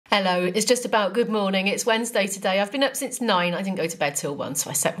Hello, it's just about good morning. It's Wednesday today. I've been up since 9. I didn't go to bed till 1, so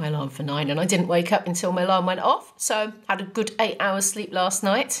I set my alarm for 9 and I didn't wake up until my alarm went off. So had a good 8 hours sleep last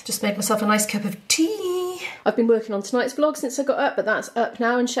night. Just made myself a nice cup of tea. I've been working on tonight's vlog since I got up, but that's up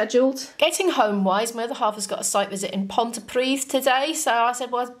now and scheduled. Getting home-wise, my other half has got a site visit in Pontypridd today, so I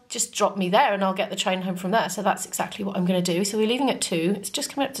said, well, just drop me there and I'll get the train home from there. So that's exactly what I'm going to do. So we're leaving at 2. It's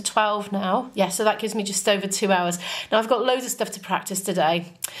just coming up to 12 now. Yeah, so that gives me just over 2 hours. Now I've got loads of stuff to practice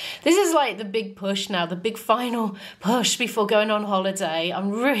today. This is like the big push now, the big final push before going on holiday.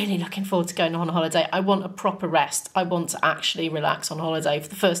 I'm really looking forward to going on holiday. I want a proper rest. I want to actually relax on holiday for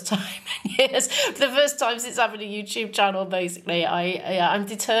the first time in years. For the first time since having a YouTube channel, basically. I'm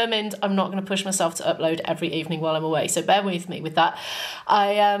determined I'm not going to push myself to upload every evening while I'm away, so bear with me with that.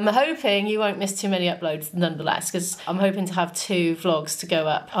 I am hoping you won't miss too many uploads nonetheless, because I'm hoping to have 2 vlogs to go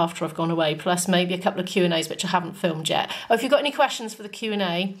up after I've gone away, plus maybe a couple of Q&As which I haven't filmed yet. Oh, if you've got any questions for the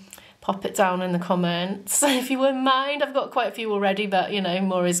Q&A, pop it down in the comments if you wouldn't mind. I've got quite a few already, but you know,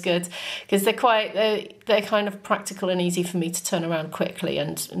 more is good, because they're kind of practical and easy for me to turn around quickly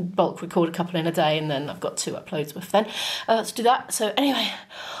and bulk record a couple in a day, and then I've got 2 uploads with then to do that. So anyway,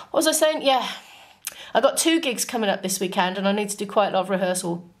 what was I saying? Yeah, I've got 2 gigs coming up this weekend and I need to do quite a lot of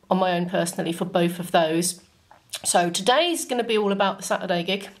rehearsal on my own personally for both of those. So today's going to be all about the Saturday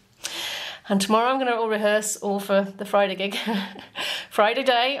gig. And tomorrow I'm going to all rehearse all for the Friday gig. Friday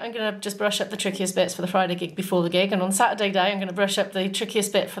day, I'm going to just brush up the trickiest bits for the Friday gig before the gig. And on Saturday day, I'm going to brush up the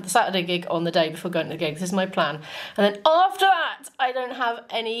trickiest bit for the Saturday gig on the day before going to the gig. This is my plan. And then after that, I don't have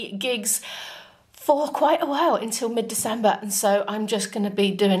any gigs for quite a while until mid-December. And so I'm just going to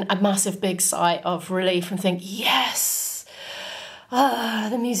be doing a massive big sigh of relief and think, yes!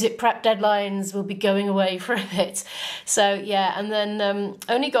 The music prep deadlines will be going away for a bit. So yeah, and then I've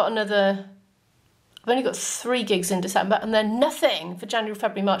only got 3 gigs in December and then nothing for January,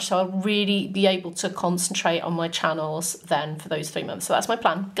 February, March, so I'll really be able to concentrate on my channels then for those 3 months. So that's my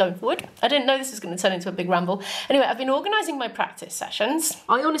plan going forward. I didn't know this was going to turn into a big ramble. Anyway, I've been organising my practice sessions.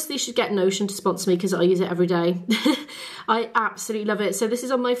 I honestly should get Notion to sponsor me because I use it every day. I absolutely love it. So this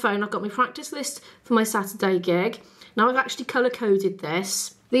is on my phone. I've got my practice list for my Saturday gig. Now I've actually colour-coded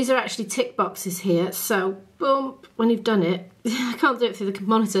this. These are actually tick boxes here, so boom, when you've done it, I can't do it through the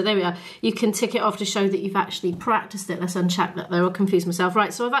monitor, there we are. You can tick it off to show that you've actually practiced it. Let's uncheck that there, I'll confuse myself.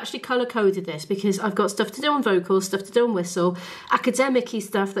 Right, so I've actually colour-coded this because I've got stuff to do on vocals, stuff to do on whistle, academic-y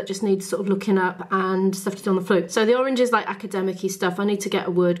stuff that just needs sort of looking up, and stuff to do on the flute. So the orange is like academic-y stuff. I need to get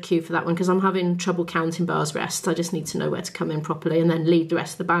a word cue for that one because I'm having trouble counting bars rest. I just need to know where to come in properly and then lead the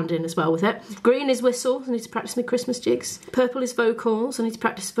rest of the band in as well with it. Green is whistle, I need to practice my Christmas jigs. Purple is vocals, I need to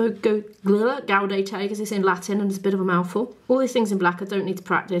practice gaudete because it's in Latin and it's a bit of a mouthful. All these things in black I don't need to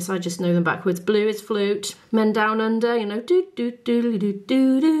practice, I just know them backwards. Blue is flute. Men down under, you know, do do do do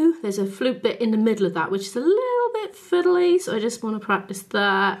do do. There's a flute bit in the middle of that which is a little bit fiddly, so I just want to practice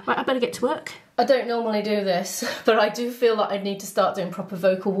that. Right, I better get to work. I don't normally do this, but I do feel like I need to start doing proper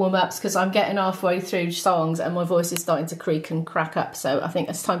vocal warm-ups because I'm getting halfway through songs and my voice is starting to creak and crack up, so I think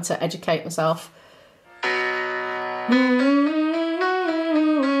it's time to educate myself.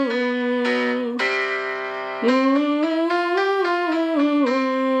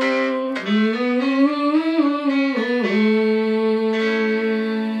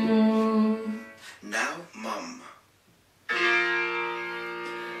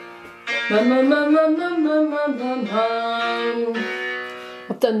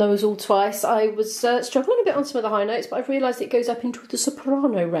 I've done those all twice. I was struggling a bit on some of the high notes, but I've realised it goes up into the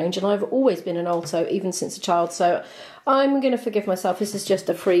soprano range, and I've always been an alto, even since a child, so I'm going to forgive myself. This is just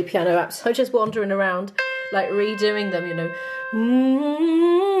a free piano app, so I'm just wandering around, like redoing them, you know.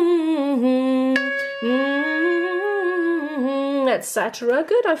 Etc.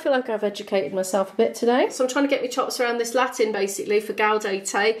 Good, I feel like I've educated myself a bit today. So I'm trying to get my chops around this Latin basically for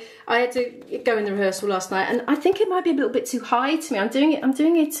gaudete. I had to go in the rehearsal last night and I think it might be a little bit too high to me. I'm doing it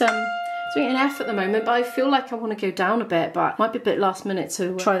in F at the moment, but I feel like I want to go down a bit, but it might be a bit last minute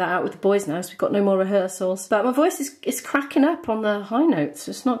to try that out with the boys now, so we've got no more rehearsals. But my voice is cracking up on the high notes,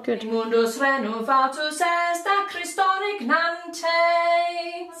 it's not good. Mundus renovatus est a Christo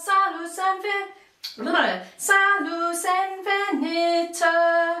regnante, salus en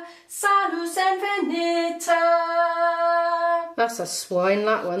venita, salus en venita. That's a swine,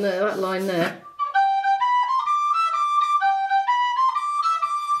 that one there, that line there.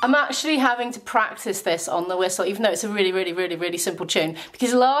 I'm actually having to practice this on the whistle, even though it's a really simple tune,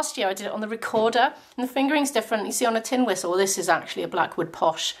 because last year I did it on the recorder and the fingering's different. You see on a tin whistle, this is actually a Blackwood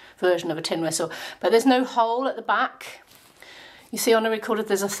posh version of a tin whistle, but there's no hole at the back. You see on the recorder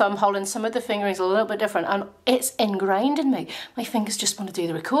there's a thumb hole and some of the fingering's a little bit different, and it's ingrained in me. My fingers just want to do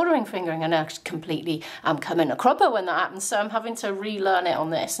the recording fingering, and I completely come in a crubber when that happens, so I'm having to relearn it on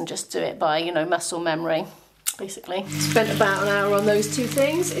this and just do it by, you know, muscle memory, basically. Spent about an hour on those two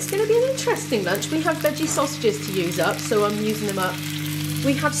things. It's going to be an interesting lunch. We have veggie sausages to use up, so I'm using them up.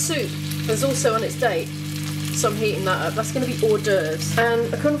 We have soup that's also on its date, so I'm heating that up. That's going to be hors d'oeuvres.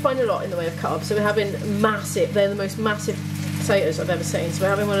 And I couldn't find a lot in the way of carbs, so we're having massive, they're the most massive potatoes I've ever seen, so we're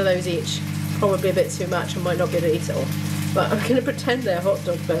having one of those each. Probably a bit too much, I might not be able to eat it all, but I'm going to pretend they're hot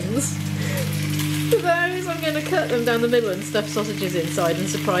dog buns. For those, I'm going to cut them down the middle and stuff sausages inside and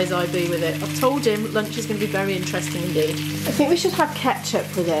surprise IB with it. I've told him lunch is going to be very interesting indeed. I think we should have ketchup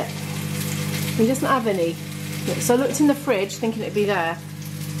with it. He doesn't have any, so I looked in the fridge thinking it'd be there.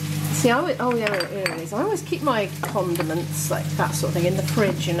 See, oh yeah, it is. I always keep my condiments, like that sort of thing, in the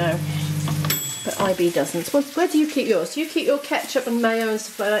fridge, you know. But IB doesn't. Well, where do you keep yours? Do you keep your ketchup and mayo and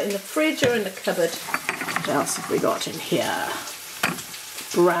stuff like that in the fridge or in the cupboard? What else have we got in here?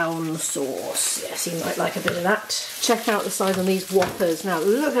 Brown sauce. Yes, you might like a bit of that. Check out the size on these Whoppers. Now,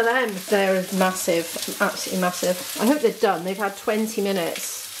 look at them. They're massive, absolutely massive. I hope they're done. They've had 20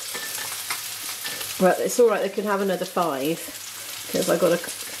 minutes. Well, it's all right. They could have another 5 because I've got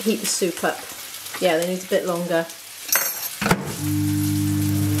to heat the soup up. Yeah, they need a bit longer.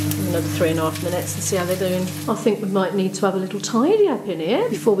 Another 3.5 minutes and see how they're doing. I think we might need to have a little tidy up in here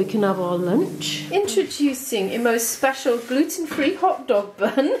before we can have our lunch. Introducing a most special gluten-free hot dog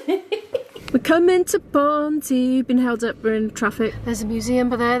bun. We're coming to Ponty, been held up, we're in traffic. There's a museum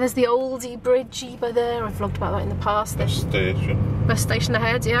by there, there's the oldie bridgey by there. I've vlogged about that in the past. Bus station. Bus station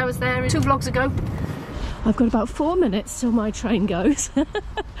ahead, yeah, I was there 2 vlogs ago. I've got about 4 minutes till my train goes. And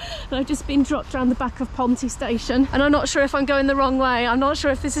I've just been dropped around the back of Ponty station, and I'm not sure if I'm going the wrong way. I'm not sure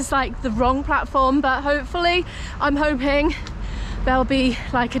if this is like the wrong platform, but hopefully, I'm hoping there'll be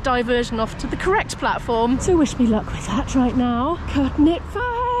like a diversion off to the correct platform. So wish me luck with that right now. Cutting it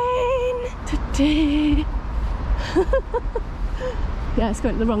fine today. Yeah, it's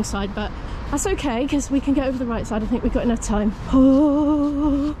going to the wrong side, but that's okay because we can get over the right side. I think we've got enough time.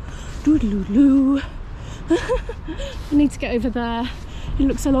 Oh, doodaloo. I need to get over there. It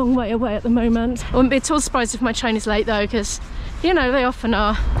looks a long way away at the moment. I wouldn't be at all surprised if my train is late though, because, you know, they often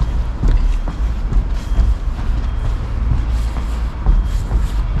are.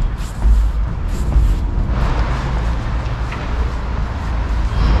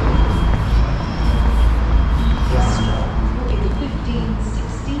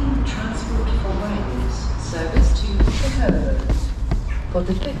 For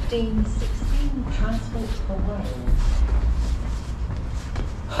the 1516 transport for Wales.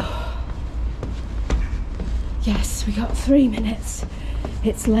 Yes, we got 3 minutes.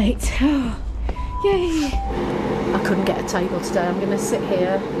 It's late. Oh, yay! I couldn't get a table today. I'm going to sit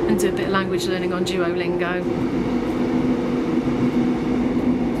here and do a bit of language learning on Duolingo.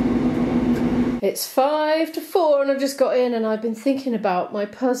 It's 5 to 4 and I've just got in and I've been thinking about my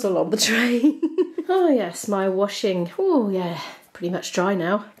puzzle on the train. Oh yes, my washing. Oh yeah. Pretty much dry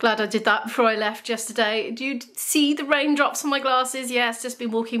now. Glad I did that before I left yesterday. Do you see the raindrops on my glasses? Yes, just been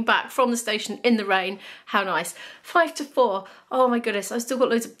walking back from the station in the rain. How nice. 5 to 4. Oh my goodness, I've still got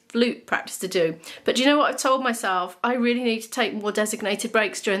loads of flute practice to do. But do you know what I've told myself? I really need to take more designated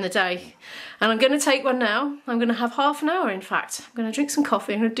breaks during the day. And I'm going to take one now. I'm going to have half an hour, in fact. I'm going to drink some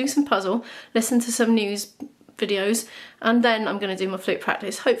coffee, I'm going to do some puzzle, listen to some news videos, and then I'm going to do my flute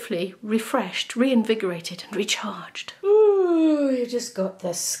practice, hopefully refreshed, reinvigorated and recharged. Ooh, you've just got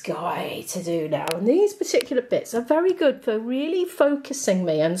the sky to do now, and these particular bits are very good for really focusing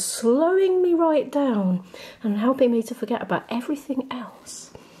me and slowing me right down and helping me to forget about everything else.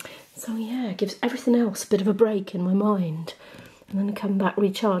 So yeah, it gives everything else a bit of a break in my mind, and then come back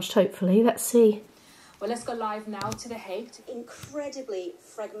recharged, hopefully. Let's see. Well, let's go live now to The Hague. Incredibly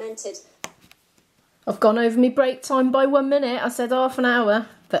fragmented. I've gone over my break time by 1 minute. I said half an hour,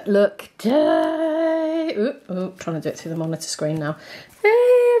 but look, trying to do it through the monitor screen now.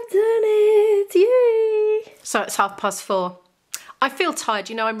 I've done it, yay! So it's 4:30. I feel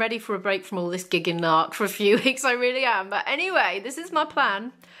tired, you know, I'm ready for a break from all this gigging narc for a few weeks, I really am. But anyway, this is my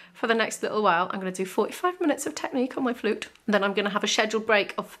plan for the next little while. I'm going to do 45 minutes of technique on my flute, and then I'm going to have a scheduled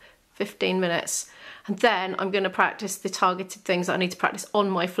break of 15 minutes. And then I'm going to practice the targeted things that I need to practice on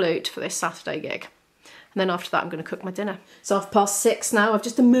my flute for this Saturday gig. And then after that, I'm going to cook my dinner. It's 6:30 now. I've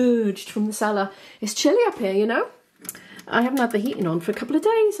just emerged from the cellar. It's chilly up here, you know. I haven't had the heating on for a couple of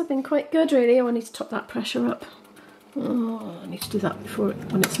days. I've been quite good, really. Oh, I need to top that pressure up. Oh, I need to do that before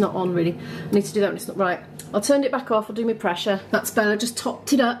when it's not on, really. I need to do that when it's not right. I'll turn it back off. I'll do my pressure. That's better. Just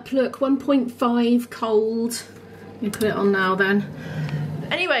topped it up. Look, 1.5 cold. You put it on now then.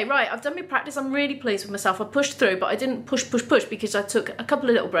 Anyway, right, I've done my practice. I'm really pleased with myself. I pushed through, but I didn't push because I took a couple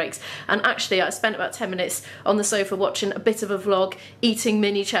of little breaks. And actually, I spent about 10 minutes on the sofa watching a bit of a vlog, eating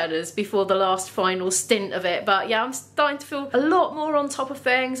mini cheddars before the last final stint of it. But yeah, I'm starting to feel a lot more on top of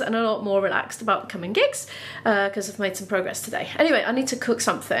things and a lot more relaxed about coming gigs because I've made some progress today. Anyway, I need to cook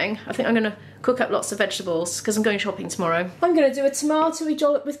something. I think I'm going to cook up lots of vegetables because I'm going shopping tomorrow. I'm going to do a tomatoey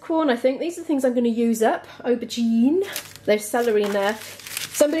dollop with corn, I think. These are the things I'm going to use up. Aubergine. There's celery in there.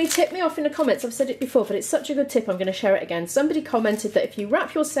 Somebody tipped me off in the comments, I've said it before, but it's such a good tip, I'm going to share it again. Somebody commented that if you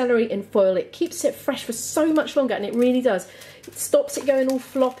wrap your celery in foil, it keeps it fresh for so much longer, and it really does. It stops it going all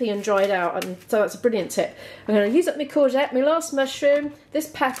floppy and dried out, and so that's a brilliant tip. I'm going to use up my courgette, my last mushroom, this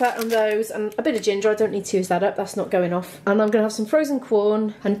pepper and those, and a bit of ginger. I don't need to use that up, that's not going off. And I'm going to have some frozen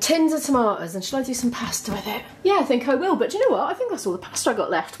corn and tins of tomatoes, and shall I do some pasta with it? Yeah, I think I will, but do you know what? I think that's all the pasta I got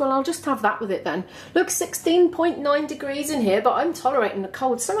left. Well, I'll just have that with it then. Look, 16.9 degrees in here, but I'm tolerating the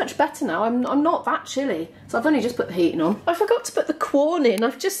cold so much better now. I'm not that chilly. So I've only just put the heating on. I forgot to put the corn in.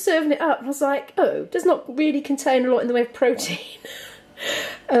 I've just served it up. I was like, oh, does not really contain a lot in the way of protein.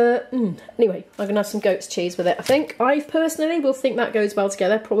 Anyway, I'm gonna have some goat's cheese with it, I think. I personally will think that goes well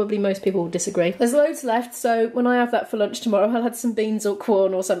together. Probably most people will disagree. There's loads left, so when I have that for lunch tomorrow, I'll have some beans or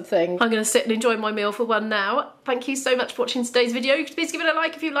corn or something. I'm gonna sit and enjoy my meal for one now. Thank you so much for watching today's video. Please give it a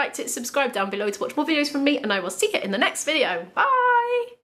like if you liked it, subscribe down below to watch more videos from me, and I will see you in the next video. Bye!